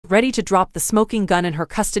ready to drop the smoking gun in her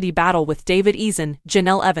custody battle with David Eason,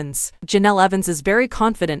 Jenelle Evans. Jenelle Evans is very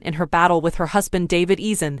confident in her battle with her husband David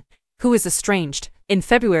Eason, who is estranged. In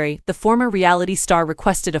February, the former reality star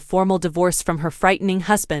requested a formal divorce from her frightening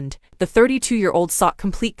husband. The 32-year-old sought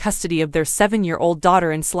complete custody of their 7-year-old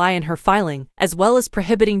daughter and Sly in her filing, as well as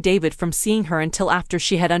prohibiting David from seeing her until after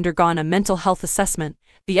she had undergone a mental health assessment.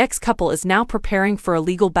 The ex-couple is now preparing for a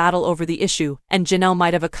legal battle over the issue, and Jenelle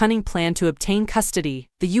might have a cunning plan to obtain custody.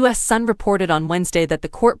 The U.S. Sun reported on Wednesday that the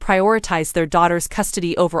court prioritized their daughter's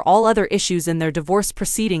custody over all other issues in their divorce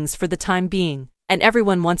proceedings for the time being, and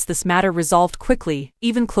everyone wants this matter resolved quickly.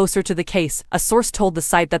 Even closer to the case, a source told the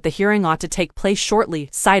site that the hearing ought to take place shortly,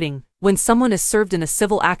 citing, "When someone is served in a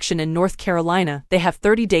civil action in North Carolina, they have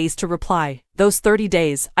 30 days to reply. Those 30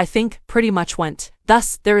 days, I think, pretty much went.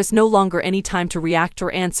 Thus, there is no longer any time to react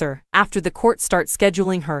or answer. After the court starts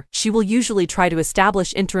scheduling her, she will usually try to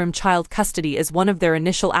establish interim child custody as one of their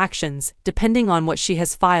initial actions, depending on what she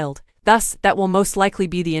has filed. Thus, that will most likely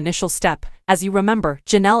be the initial step." As you remember,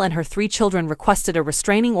 Jenelle and her 3 children requested a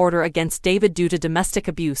restraining order against David due to domestic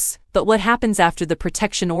abuse. But what happens after the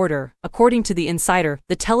protection order? According to The Insider,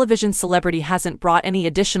 the television celebrity hasn't brought any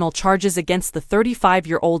additional charges against the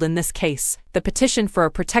 35-year-old in this case. The petition for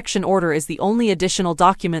a protection order is the only additional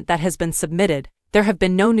document that has been submitted. There have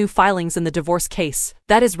been no new filings in the divorce case.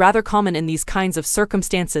 That is rather common in these kinds of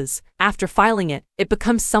circumstances. After filing it, it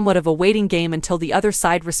becomes somewhat of a waiting game until the other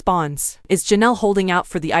side responds. Is Jenelle holding out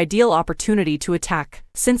for the ideal opportunity to attack,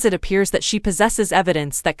 since it appears that she possesses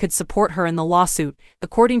evidence that could support her in the lawsuit?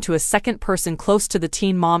 According to a second person close to the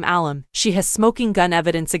teen mom alum, she has smoking gun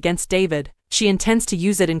evidence against David. She intends to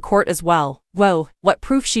use it in court as well. Whoa, what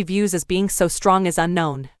proof she views as being so strong is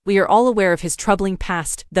unknown. We are all aware of his troubling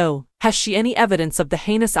past, though. Has she any evidence of the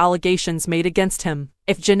heinous allegations made against him?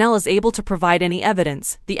 If Jenelle is able to provide any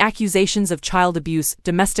evidence, the accusations of child abuse,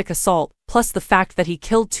 domestic assault, plus the fact that he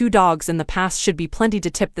killed 2 dogs in the past should be plenty to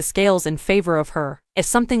tip the scales in favor of her. If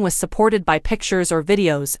something was supported by pictures or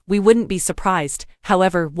videos, we wouldn't be surprised.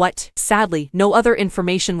 However, sadly, no other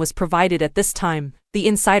information was provided at this time. The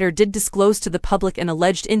Insider did disclose to the public an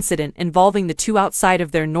alleged incident involving the 2 outside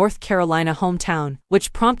of their North Carolina hometown,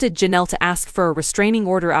 which prompted Jenelle to ask for a restraining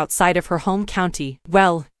order outside of her home county.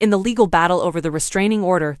 Well, in the legal battle over the restraining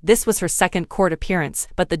order, this was her second court appearance,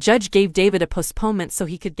 but the judge gave David a postponement so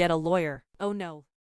he could get a lawyer. Oh no.